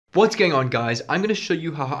What's going on, guys? I'm going to show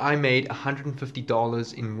you how I made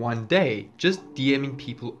 $150 in one day just DMing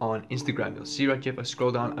people on Instagram. You'll see right here if I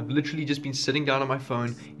scroll down, I've literally just been sitting down on my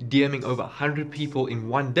phone DMing over 100 people in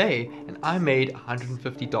one day, and I made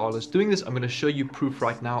 $150 doing this. I'm going to show you proof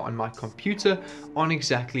right now on my computer on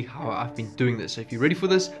exactly how I've been doing this. So if you're ready for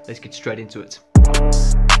this, let's get straight into it.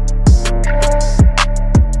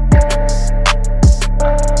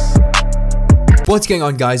 What's going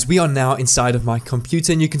on, guys? We are now inside of my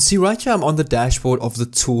computer, and you can see right here I'm on the dashboard of the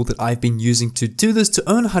tool that I've been using to do this, to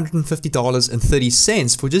earn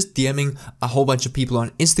 $150.30 for just DMing a whole bunch of people on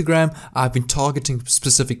Instagram. I've been targeting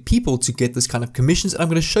specific people to get this kind of commissions, and I'm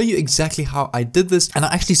going to show you exactly how I did this. And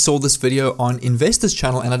I actually saw this video on Investor's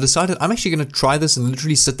channel, and I decided I'm actually going to try this and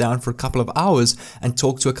literally sit down for a couple of hours and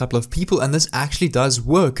talk to a couple of people, and this actually does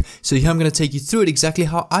work. So here I'm going to take you through it exactly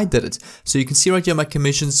how I did it. So you can see right here my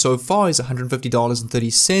commission so far is $150.30.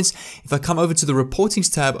 If I come over to the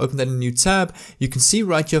reportings tab, open that in a new tab, you can see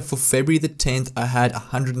right here for February the 10th, I had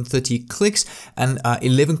 130 clicks and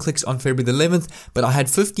 11 clicks on February the 11th, but I had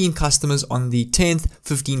 15 customers on the 10th,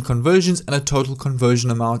 15 conversions, and a total conversion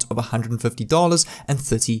amount of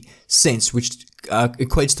 $150.30, which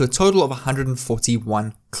equates to a total of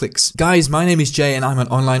 141 clicks. Guys, my name is Jay and I'm an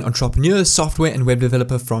online entrepreneur, software and web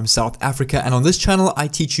developer from South Africa, and on this channel I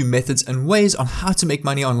teach you methods and ways on how to make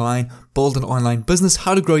money online, build an online business,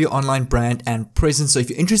 how to grow your online brand and presence. So if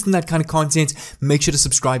you're interested in that kind of content, make sure to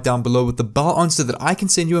subscribe down below with the bell on so that I can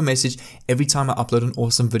send you a message every time I upload an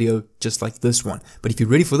awesome video just like this one. But if you're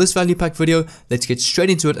ready for this value pack video, let's get straight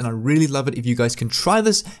into it, and I really love it if you guys can try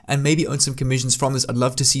this and maybe earn some commissions from this. I'd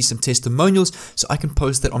love to see some testimonials so I can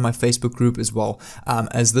post that on my Facebook group as well,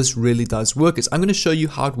 as this really does work. I'm going to show you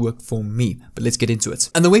how it worked for me, but let's get into it.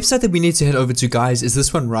 And the website that we need to head over to, guys, is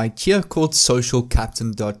this one right here called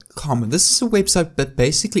socialcaptain.com. And this is a website that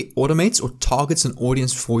basically automates or targets an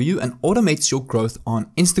audience for you and automates your growth on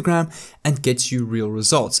Instagram and gets you real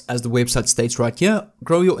results. As the website states right here,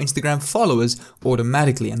 grow your Instagram followers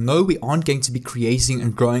automatically. And no, we aren't going to be creating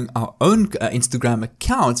and growing our own Instagram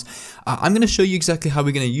accounts. I'm going to show you exactly how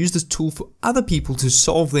we're going to use this tool for other people to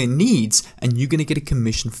solve their needs, and you're going to get a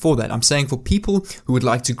commission for that. I'm saying for people who would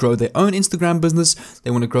like to grow their own Instagram business,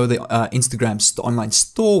 they want to grow their Instagram online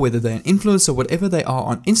store, whether they're an influencer, whatever they are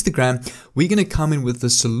on Instagram, we're going to come in with the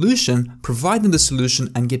solution, provide them the solution,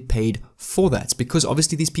 and get paid for that, because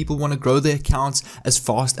obviously these people want to grow their accounts as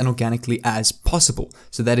fast and organically as possible.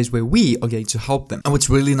 So that is where we are going to help them. And what's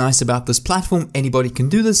really nice about this platform, anybody can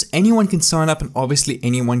do this, anyone can sign up, and obviously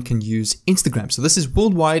anyone can use Instagram. So this is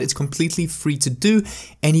worldwide, it's completely free to do,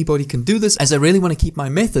 anybody can do this, as I really want to keep my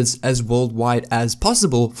methods as worldwide as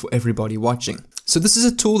possible for everybody watching. So this is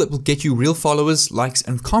a tool that will get you real followers, likes,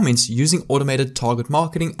 and comments using automated target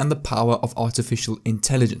marketing and the power of artificial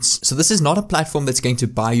intelligence. So this is not a platform that's going to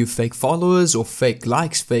buy you fake followers or fake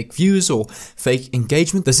likes, fake views, or fake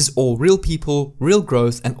engagement. This is all real people, real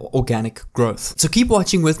growth, and organic growth. So keep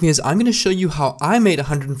watching with me as I'm going to show you how I made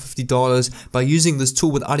 $150 by using this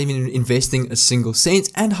tool without even investing a single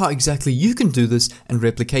cent, and how exactly you can do this and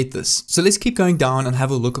replicate this. So let's keep going down and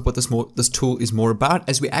have a look at what this tool is more about,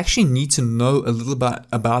 as we actually need to know a little bit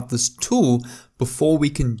about this tool before we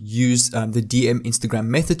can use the DM Instagram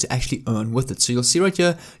method to actually earn with it. So you'll see right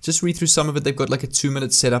here, just read through some of it. They've got like a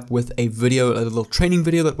 2-minute setup with a video, a little training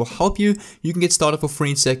video that will help you. You can get started for free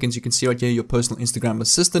in seconds. You can see right here, your personal Instagram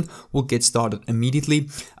assistant will get started immediately.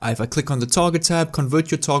 If I click on the target tab, convert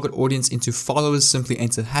your target audience into followers, simply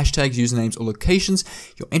enter hashtags, usernames, or locations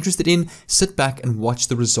you're interested in. Sit back and watch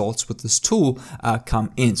the results with this tool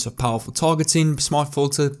come in. So powerful targeting, smart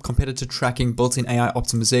filter, competitor tracking, built-in AI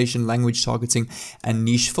optimization, language targeting, and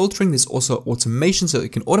niche filtering. There's also automation, so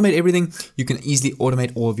it can automate everything. You can easily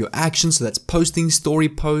automate all of your actions, so that's posting, story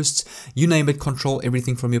posts, you name it, control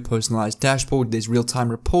everything from your personalized dashboard. There's real-time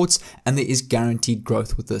reports, and there is guaranteed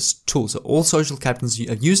growth with this tool. So all Social Captain's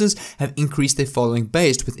users have increased their following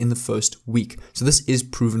base within the first week. So this is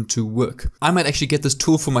proven to work. I might actually get this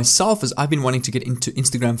tool for myself, as I've been wanting to get into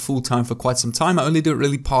Instagram full-time for quite some time. I only do it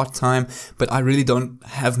really part-time, but I really don't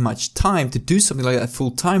have much time to do something like that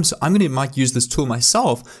full-time, so I'm going to might use this tool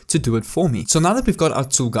myself to do it for me. So now that we've got our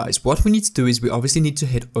tool, guys, what we need to do is we obviously need to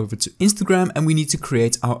head over to Instagram, and we need to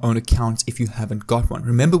create our own account if you haven't got one.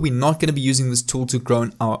 Remember, we're not going to be using this tool to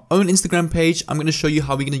grow our own Instagram page. I'm going to show you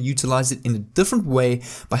how we're going to utilize it in a different way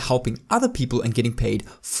by helping other people and getting paid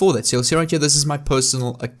for that. So you'll see right here, this is my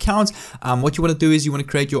personal account. What you want to do is you want to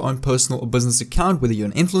create your own personal or business account, whether you're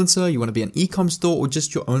an influencer, you want to be an e-com store, or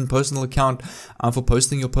just your own personal account for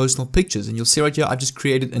posting your personal pictures. And you'll see right here, I've just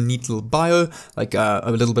created a neat little bio. bio, like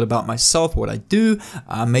a little bit about myself, what I do,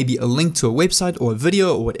 maybe a link to a website or a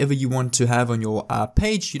video or whatever you want to have on your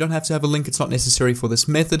page. You don't have to have a link, it's not necessary for this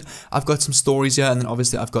method. I've got some stories here, and then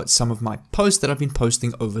obviously I've got some of my posts that I've been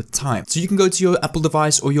posting over time. So you can go to your Apple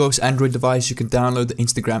device or your Android device, you can download the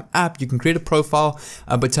Instagram app, you can create a profile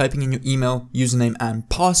by typing in your email, username and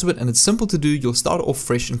password, and it's simple to do. You'll start off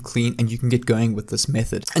fresh and clean and you can get going with this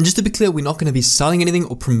method. And just to be clear, we're not going to be selling anything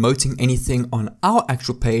or promoting anything on our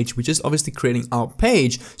actual page. We're just obviously creating our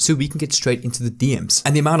page so we can get straight into the DMs.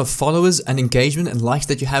 And the amount of followers and engagement and likes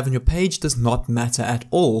that you have on your page does not matter at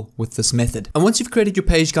all with this method. And once you've created your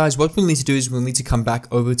page, guys, what we'll need to do is we'll need to come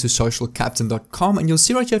back over to socialcaptain.com, and you'll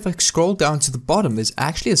see right here, if I scroll down to the bottom, there's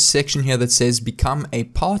actually a section here that says become a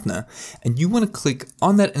partner, and you want to click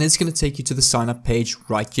on that, and it's going to take you to the sign up page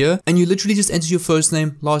right here, and you literally just enter your first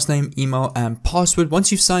name, last name, email and password.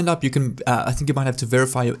 Once you've signed up, you can I think you might have to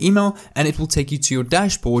verify your email, and it will take you to your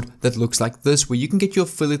dashboard that looks like this, where you can get your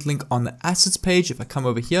affiliate link on the assets page. If I come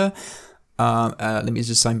over here, let me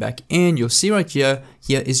just sign back in, you'll see right here,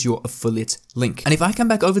 here is your affiliate link. And if I come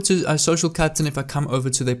back over to Social Captain, if I come over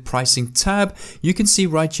to their pricing tab, you can see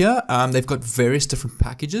right here, they've got various different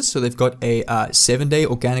packages. So they've got a 7-day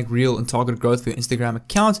organic, real and targeted growth for your Instagram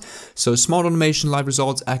account. So smart automation, live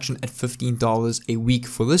results, action at $15 a week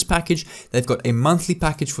for this package. They've got a monthly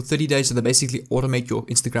package for 30 days. So they basically automate your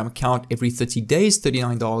Instagram account every 30 days,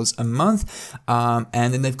 $39 a month.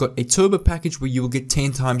 And then they've got a turbo package where you will get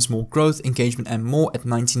 10 times more growth, engagement and more at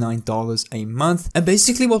 $99 a month. And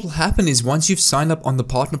basically what will happen is once you've signed up on the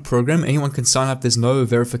partner program, anyone can sign up. There's no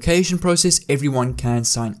verification process. Everyone can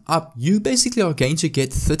sign up. You basically are going to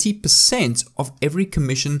get 30% of every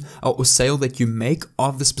commission or sale that you make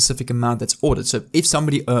of the specific amount that's ordered. So if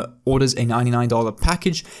somebody orders a $99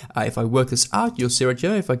 package, if I work this out, you'll see right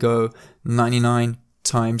here, if I go 99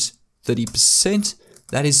 times 30%,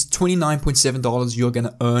 that is $29.7 you're going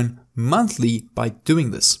to earn monthly by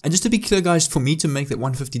doing this. And just to be clear, guys, for me to make that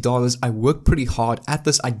 $150, I worked pretty hard at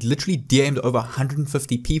this. I literally DM'd over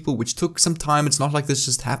 150 people, which took some time. It's not like this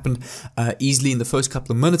just happened easily in the first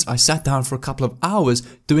couple of minutes. I sat down for a couple of hours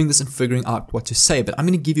doing this and figuring out what to say. But I'm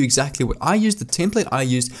going to give you exactly what I used, the template I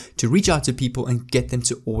used to reach out to people and get them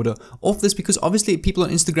to order off this, because obviously people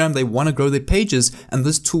on Instagram, they want to grow their pages and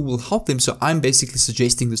this tool will help them. So I'm basically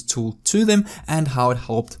suggesting this tool to them and how it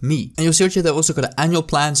helped me. And you'll see here, they've also got an annual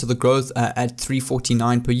plan. So the growth at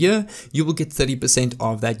 $349 per year, you will get 30%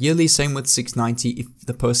 of that yearly. Same with $690. If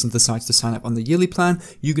the person decides to sign up on the yearly plan,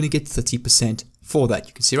 you're going to get 30% for that.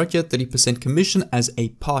 You can see right here, 30% commission as a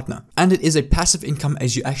partner. And it is a passive income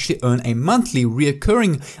as you actually earn a monthly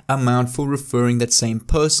reoccurring amount for referring that same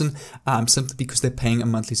person, simply because they're paying a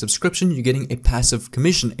monthly subscription. You're getting a passive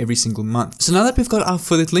commission every single month. So now that we've got our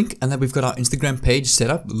affiliate link and that we've got our Instagram page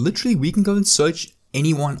set up, literally we can go and search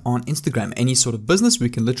anyone on Instagram, any sort of business. We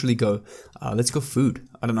can literally go, let's go food.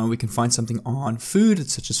 I don't know, we can find something on food,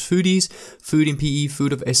 such as Foodies, Food in PE,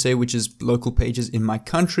 Food of SA, which is local pages in my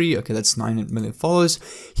country. Okay, that's 9 million followers.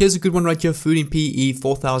 Here's a good one right here, Food in PE,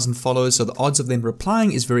 4,000 followers. So the odds of them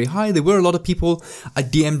replying is very high. There were a lot of people. I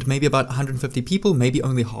DM'd maybe about 150 people, maybe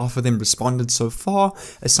only half of them responded so far,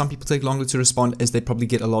 as some people take longer to respond as they probably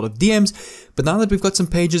get a lot of DMs. But now that we've got some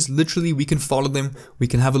pages, literally we can follow them. We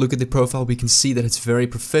can have a look at their profile. We can see that it's very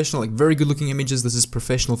professional, like very good looking images. This is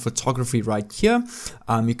professional photography right here.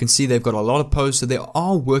 You can see they've got a lot of posts, so they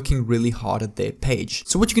are working really hard at their page.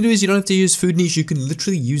 So what you can do is you don't have to use food niche. You can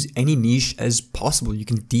literally use any niche as possible. You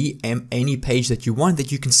can DM any page that you want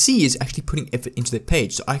that you can see is actually putting effort into their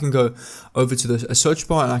page. So I can go over to the search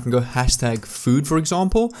bar and I can go hashtag food, for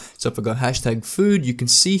example. So if I go hashtag food, you can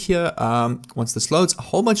see here, once this loads, a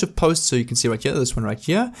whole bunch of posts. So you can see right here, this one right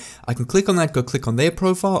here. I can click on that, go click on their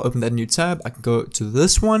profile, open that new tab. I can go to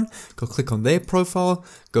this one, go click on their profile,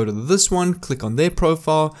 go to this one, click on their profile.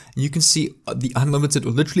 You can see the unlimited, or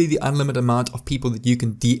literally the unlimited amount of people that you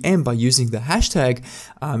can DM by using the hashtag.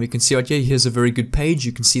 You can see right here, here's a very good page.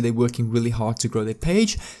 You can see they're working really hard to grow their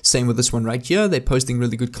page. Same with this one right here. They're posting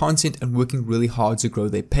really good content and working really hard to grow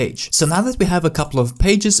their page. So now that we have a couple of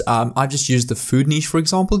pages, I've just used the food niche, for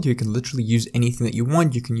example. You can literally use anything that you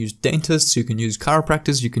want. You can use dentists, you can use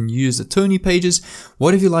chiropractors, you can use attorney pages,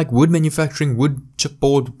 whatever you like, wood manufacturing, wood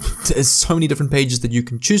chipboard. There's so many different pages that you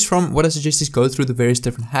can choose from. What I suggest is go through the various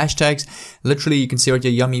different hashtags. Literally, you can see right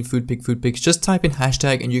here, yummy, food pics. Just type in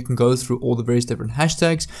hashtag and you can go through all the various different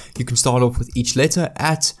hashtags. You can start off with each letter,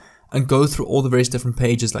 at, and go through all the various different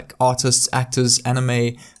pages like artists, actors,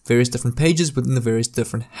 anime, various different pages within the various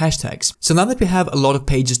different hashtags. So now that we have a lot of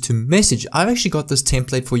pages to message, I've actually got this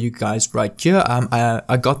template for you guys right here.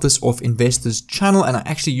 I got this off Investor's channel, and I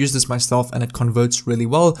actually use this myself, and it converts really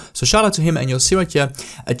well. So shout out to him, and you'll see right here,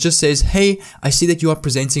 it just says, hey, I see that you are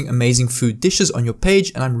presenting amazing food dishes on your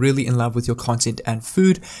page, and I'm really in love with your content and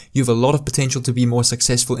food. You have a lot of potential to be more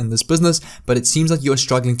successful in this business, but it seems like you are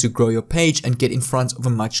struggling to grow your page and get in front of a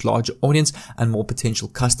much larger audience and more potential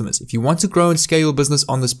customers. If you want to grow and scale your business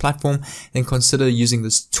on this platform, then consider using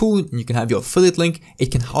this tool, and you can have your affiliate link.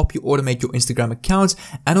 It can help you automate your Instagram accounts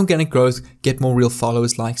and organic growth, get more real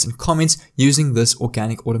followers, likes, and comments using this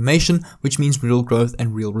organic automation, which means real growth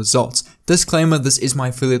and real results. Disclaimer, this is my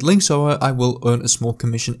affiliate link, so I will earn a small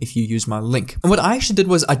commission if you use my link. And what I actually did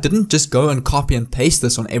was I didn't just go and copy and paste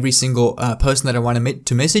this on every single person that I wanted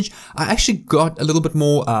to message. I actually got a little bit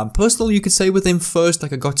more personal, you could say, with them first.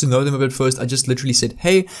 Like, I got to know them a bit first. I just literally said,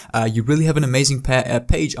 hey, you really have an amazing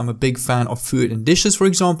page. I'm a big fan of food and dishes, for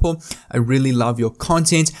example. I really love your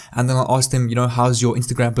content. And then I'll ask them, you know, how's your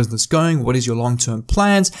Instagram business going? What is your long-term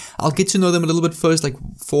plans? I'll get to know them a little bit first, like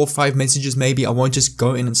 4 or 5 messages maybe. I won't just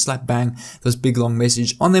go in and slap bang those big long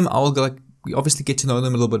message on them. I'll go, like, we obviously get to know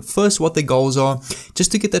them a little bit first, what their goals are,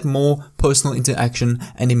 just to get that more personal interaction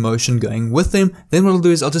and emotion going with them. Then what I'll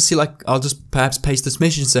do is I'll just perhaps paste this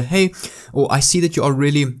message and say, hey, or I see that you are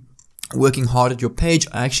really working hard at your page.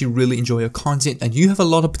 I actually really enjoy your content, and you have a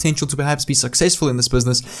lot of potential to perhaps be successful in this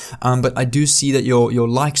business, but I do see that your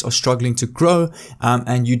likes are struggling to grow,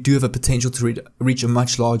 and you do have a potential to reach a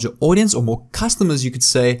much larger audience or more customers, you could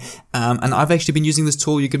say. And I've actually been using this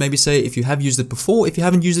tool. You could maybe say if you have used it before. If you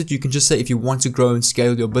haven't used it, you can just say if you want to grow and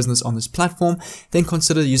scale your business on this platform, then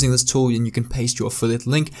consider using this tool, and you can paste your affiliate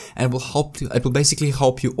link, and it will basically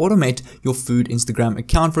help you automate your food Instagram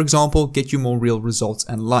account, for example, get you more real results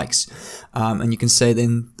and likes. And you can say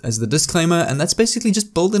then as the disclaimer, and that's basically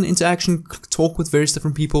just build an interaction, talk with various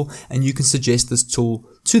different people, and you can suggest this tool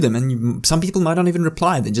to them. And some people might not even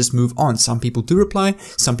reply, they just move on. Some people do reply,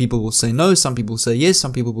 some people will say no, some people will say yes,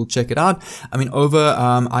 some people will check it out. I mean,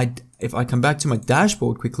 if I come back to my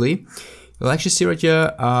dashboard quickly, you'll actually see right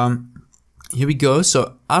here, here we go.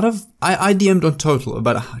 So I DM'd on total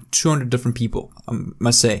about 200 different people, I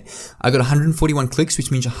must say. I got 141 clicks, which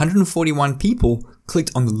means 141 people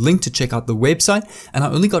clicked on the link to check out the website, and I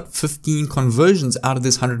only got 15 conversions out of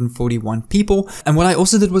this 141 people. And what I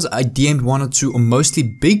also did was I DM'd 1 or 2 or mostly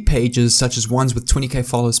big pages, such as ones with 20k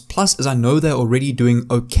followers plus, as I know they're already doing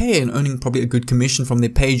okay and earning probably a good commission from their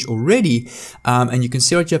page already. And you can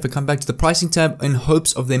see right here, if I come back to the pricing tab, in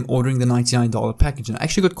hopes of them ordering the $99 package. And I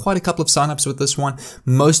actually got quite a couple of signups with this one,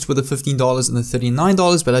 most with the $15 and the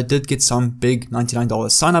 $39, but I did get some big $99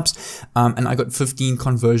 signups, and I got 15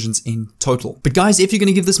 conversions in total. But guys, if you're going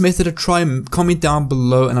to give this method a try, comment down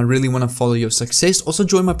below, and I really want to follow your success. Also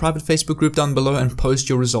join my private Facebook group down below and post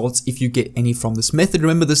your results if you get any from this method.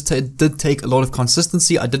 Remember, this did take a lot of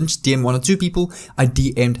consistency. I didn't just DM 1 or 2 people, I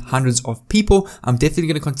DM'd hundreds of people. I'm definitely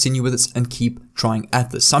going to continue with this and keep trying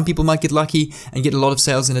at this. Some people might get lucky and get a lot of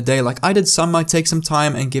sales in a day like I did. Some might take some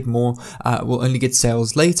time and get more, will only get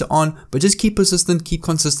sales later on, but just keep persistent, keep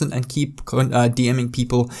consistent, and keep DMing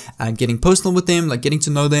people and getting personal with them, like getting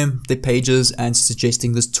to know them, their pages, and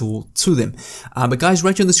suggesting this tool to them. But guys,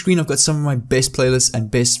 right here on the screen, I've got some of my best playlists and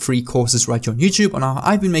best free courses right here on YouTube on how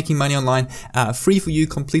I've been making money online, free for you,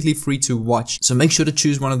 completely free to watch. So make sure to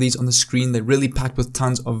choose one of these on the screen. They're really packed with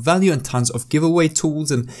tons of value and tons of giveaway tools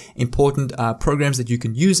and important programs that you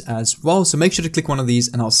can use as well. So make sure to click one of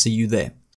these, and I'll see you there.